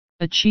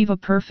Achieve a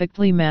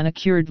perfectly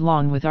manicured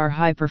lawn with our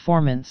high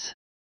performance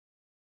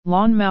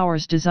lawn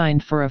mowers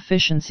designed for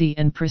efficiency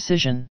and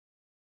precision.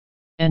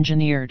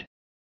 Engineered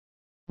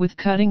with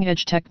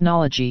cutting-edge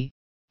technology,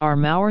 our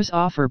mowers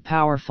offer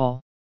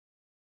powerful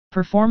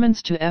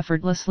performance to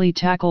effortlessly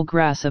tackle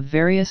grass of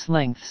various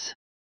lengths,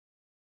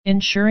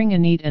 ensuring a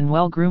neat and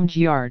well-groomed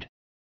yard.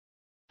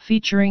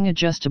 Featuring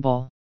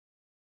adjustable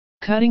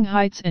cutting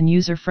heights and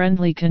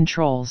user-friendly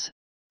controls,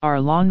 our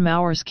lawn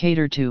mowers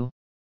cater to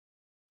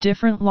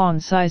different lawn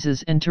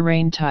sizes and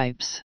terrain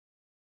types.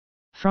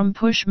 From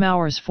push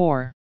mowers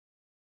for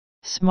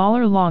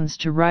smaller lawns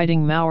to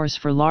riding mowers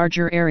for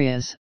larger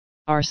areas,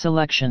 our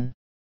selection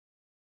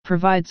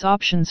provides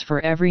options for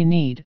every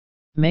need,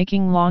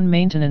 making lawn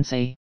maintenance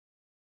a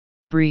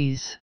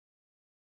breeze.